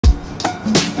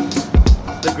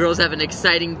The girls have an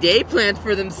exciting day planned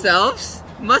for themselves.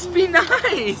 Must be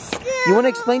nice. You want to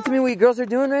explain to me what you girls are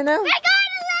doing right now? We're going to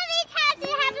Lily's house to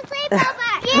have a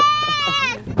sleepover.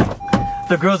 Yes!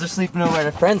 The girls are sleeping over at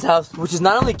a friend's house, which is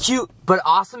not only cute, but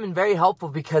awesome and very helpful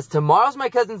because tomorrow's my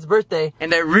cousin's birthday,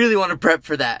 and I really want to prep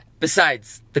for that.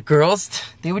 Besides, the girls,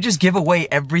 they would just give away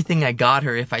everything I got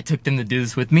her if I took them to do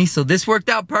this with me, so this worked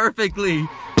out perfectly.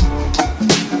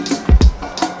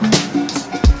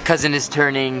 Cousin is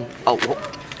turning, oh,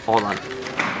 hold on,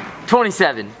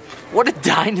 27. What a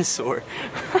dinosaur.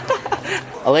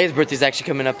 Alea's birthday is actually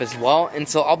coming up as well, and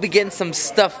so I'll be getting some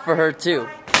stuff for her too.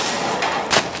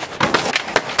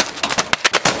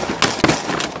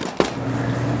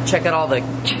 Check out all the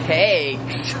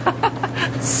cakes.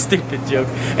 Stupid joke.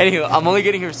 Anyway, I'm only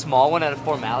getting her a small one out of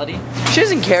formality. She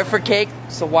doesn't care for cake,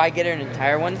 so why get her an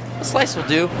entire one? A slice will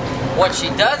do. What she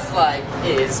does like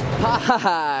is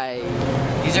pie.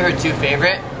 These are her two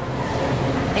favorite.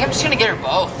 I think I'm just gonna get her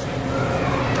both.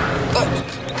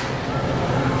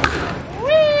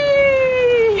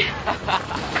 Whee!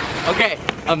 Okay,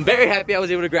 I'm very happy I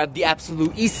was able to grab the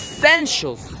absolute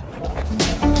essentials.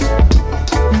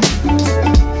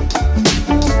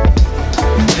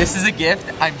 This is a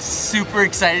gift I'm super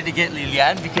excited to get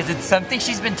Lilian because it's something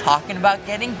she's been talking about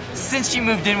getting since she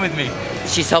moved in with me.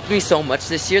 She's helped me so much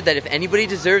this year that if anybody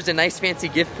deserves a nice fancy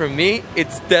gift from me,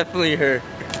 it's definitely her.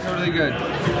 Totally good.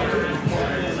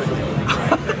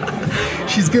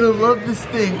 She's gonna love this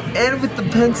thing, and with the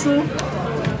pencil,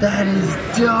 that is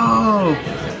dope.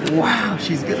 Wow,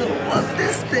 she's gonna love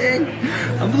this thing.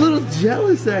 I'm a little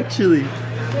jealous actually.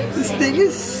 This thing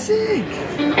is sick.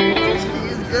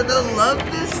 She's gonna love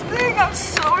this thing. I'm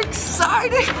so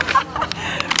excited.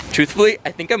 Truthfully,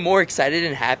 I think I'm more excited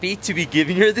and happy to be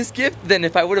giving her this gift than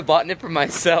if I would have bought it for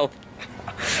myself.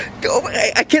 Oh,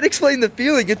 I can't explain the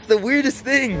feeling. It's the weirdest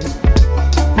thing.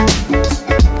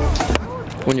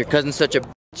 When your cousin's such a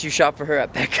bitch, you shop for her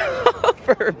at Becca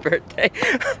for her birthday.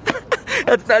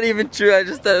 That's not even true. I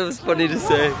just thought it was funny to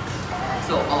say.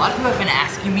 So, a lot of people have been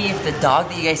asking me if the dog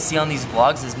that you guys see on these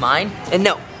vlogs is mine. And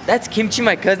no, that's Kimchi,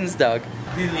 my cousin's dog.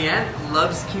 Lilian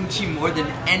loves Kimchi more than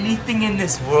anything in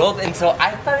this world, and so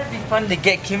I thought it'd be fun to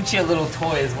get Kimchi a little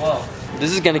toy as well.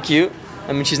 This is kind of cute.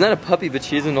 I mean, she's not a puppy, but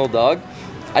she is an old dog.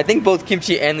 I think both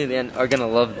Kimchi and Lilian are gonna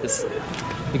love this.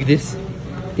 Look at this.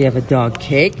 They have a dog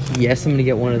cake. Yes, I'm gonna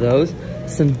get one of those.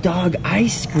 Some dog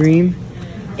ice cream,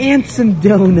 and some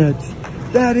donuts.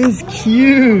 That is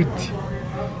cute.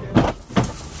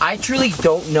 I truly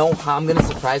don't know how I'm gonna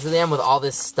surprise Lilian with all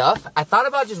this stuff. I thought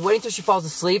about just waiting till she falls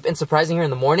asleep and surprising her in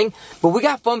the morning, but we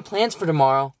got fun plans for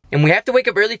tomorrow. And we have to wake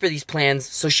up early for these plans,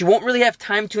 so she won't really have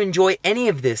time to enjoy any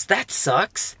of this. That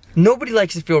sucks. Nobody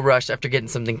likes to feel rushed after getting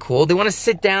something cool. They want to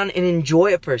sit down and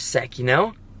enjoy it for a sec, you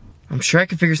know? I'm sure I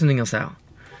can figure something else out.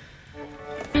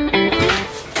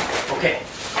 Okay,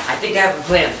 I think I have a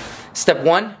plan. Step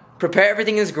 1, prepare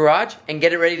everything in this garage and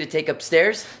get it ready to take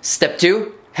upstairs. Step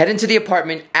 2, head into the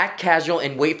apartment, act casual,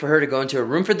 and wait for her to go into her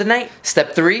room for the night.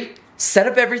 Step 3, set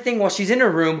up everything while she's in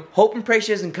her room, hope and pray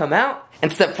she doesn't come out.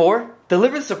 And step 4,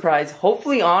 deliver the surprise,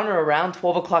 hopefully on or around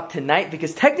 12 o'clock tonight,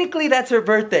 because technically that's her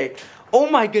birthday. Oh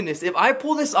my goodness, if I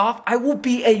pull this off, I will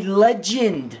be a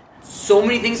legend. So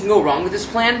many things can go wrong with this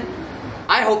plan.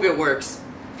 I hope it works.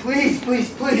 Please, please,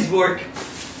 please work.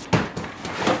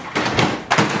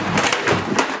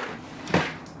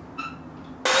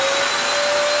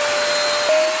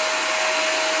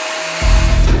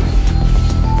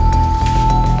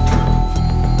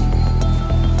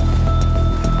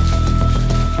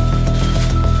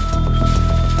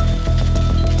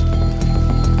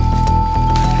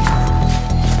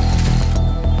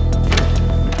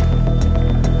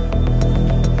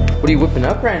 What are you whipping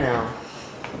up right now?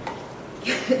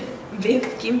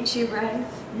 Beef kimchi rice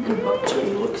and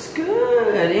bokchoy. Looks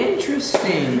good.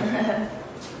 Interesting.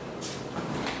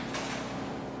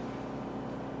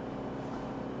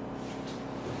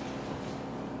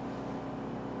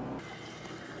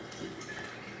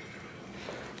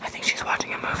 I think she's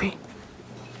watching a movie.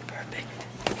 Perfect.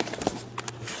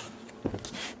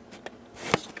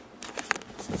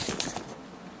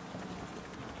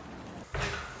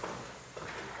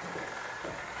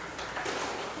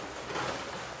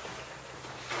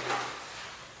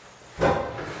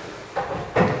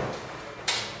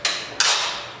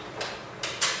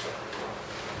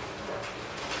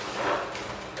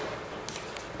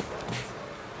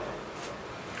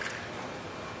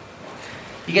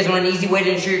 You guys want an easy way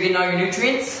to ensure you're getting all your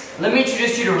nutrients? Let me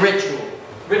introduce you to Ritual.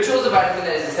 Ritual is a vitamin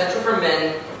that is essential for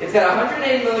men. It's got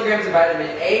 180 milligrams of vitamin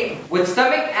A with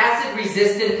stomach acid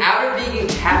resistant outer vegan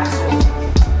capsules.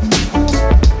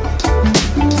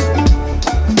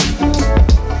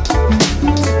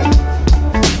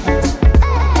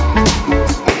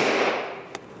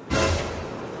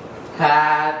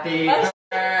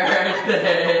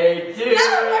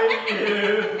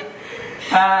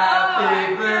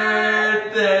 Happy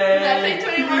birthday Did I say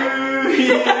 21? to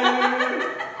you.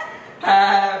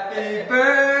 Happy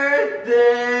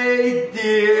birthday,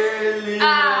 dear Leon.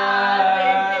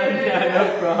 Thank you. Yeah, no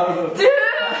problem. Dude!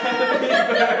 Happy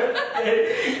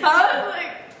birthday. I was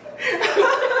like,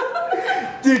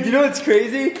 Dude, you know what's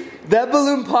crazy? That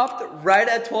balloon popped right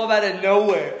at 12 out of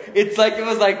nowhere. It's like it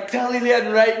was like, tell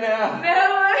Leon right now. no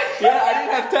way. Yeah, I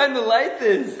didn't have time to light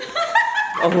this.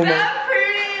 Oh my. So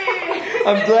pretty.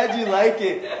 I'm glad you like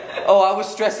it. Oh, I was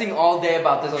stressing all day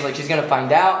about this. I was like, she's gonna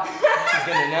find out. She's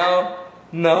gonna know.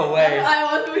 No way. I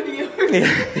was with you.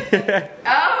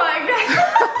 Oh my god.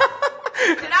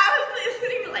 And I was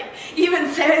listening to like even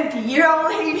 70-year-old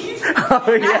ladies. Oh,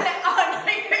 And yeah. I said, oh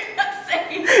no, you're not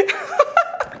saying.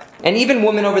 And even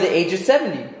women over the age of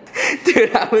 70.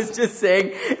 Dude, I was just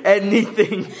saying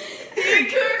anything. You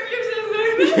curved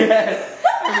yourself. Yes.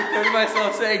 I recorded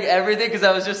myself saying everything because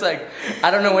I was just like, I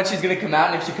don't know when she's gonna come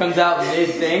out, and if she comes out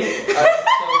mid-thing, so be it.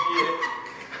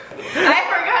 I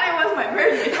forgot it was my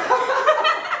birthday.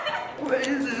 What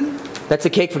is this? That's a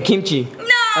cake for Kimchi. No!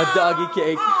 A doggy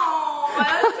cake. Oh,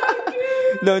 that's so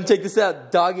cute. No, and check this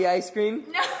out. Doggy ice cream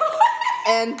No.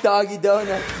 and doggy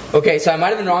donut. Okay, so I might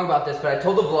have been wrong about this, but I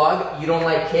told the vlog you don't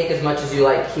like cake as much as you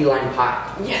like key lime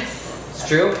pie. Yes. It's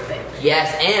true?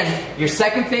 Yes, and your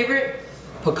second favorite,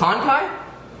 pecan pie?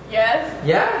 Yes.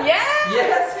 Yeah? Yes.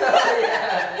 Yes!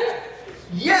 Yeah.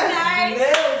 Yes! Nice. You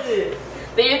nailed it!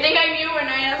 Do you think I knew when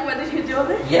I asked what did you do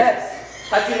there? Yes!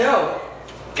 How'd you know?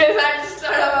 Because I just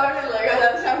started about it like, oh,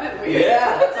 that sounded weird.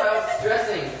 Yeah, that's why I was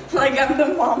stressing. Like I'm the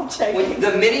mom checking. When,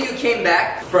 the minute you came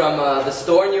back from the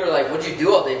store and you were like, what'd you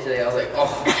do all day today? I was like,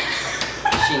 oh,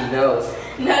 she knows.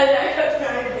 No, I have no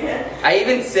idea. I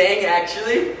even sang,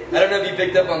 actually. I don't know if you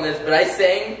picked up on this, but I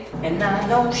sang, and I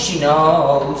know she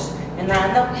knows, and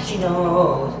I know she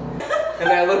knows. And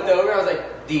then I looked over, I was like,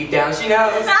 deep down she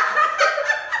knows.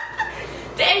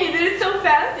 Dang, you did it so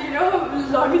fast. You know how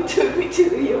long it took me to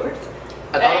do yours?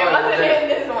 I It thought I wasn't in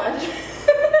this much.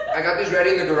 I got this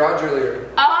ready in the garage earlier.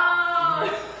 Oh!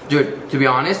 Dude, to be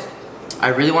honest, I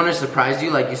really wanted to surprise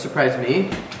you like you surprised me.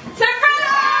 Surprise!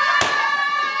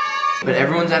 But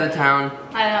everyone's out of town.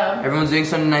 I know. Everyone's doing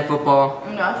Sunday Night Football.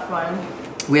 Not fun.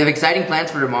 We have exciting plans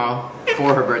for tomorrow,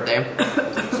 for her birthday.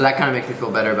 So that kind of makes me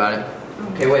feel better about it.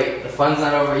 Okay, wait, the fun's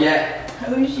not over yet.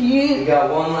 Oh We shit.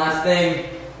 got one last thing.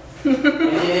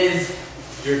 It is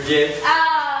your gift.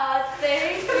 Ah,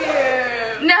 thank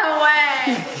you. No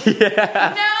way.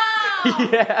 Yeah. No.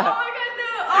 Yeah. Oh my god,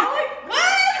 no. Oh my,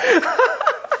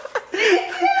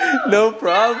 what? No I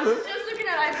problem. was just looking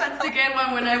at iPads to get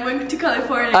one when I went to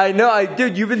California. I know,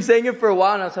 dude, you've been saying it for a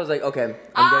while now, so I was like, okay,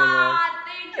 I'm getting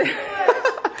Thank you. it.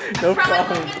 No Probably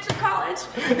problem. went to college.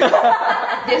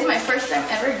 This is my first time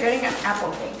ever getting an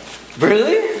Apple thing.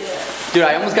 Really? Yeah. Dude,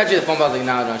 I almost got you the phone, but I was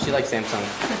like, no, she likes Samsung.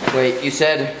 Wait, you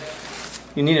said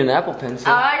you need an Apple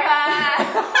Pencil. Oh my god.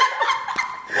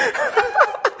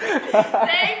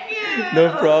 Thank you.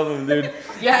 No problem, dude.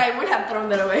 Yeah, I would have thrown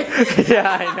that away.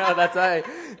 Yeah, I know, that's why.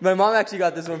 My mom actually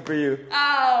got this one for you.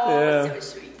 Oh, Yeah. so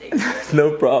sweet. Thank you.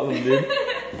 No problem, dude.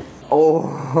 Oh.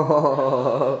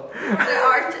 The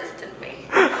artist in me.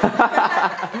 I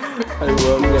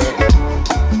love that.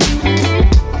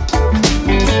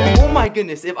 Oh my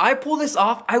goodness, if I pull this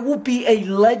off, I will be a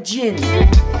legend.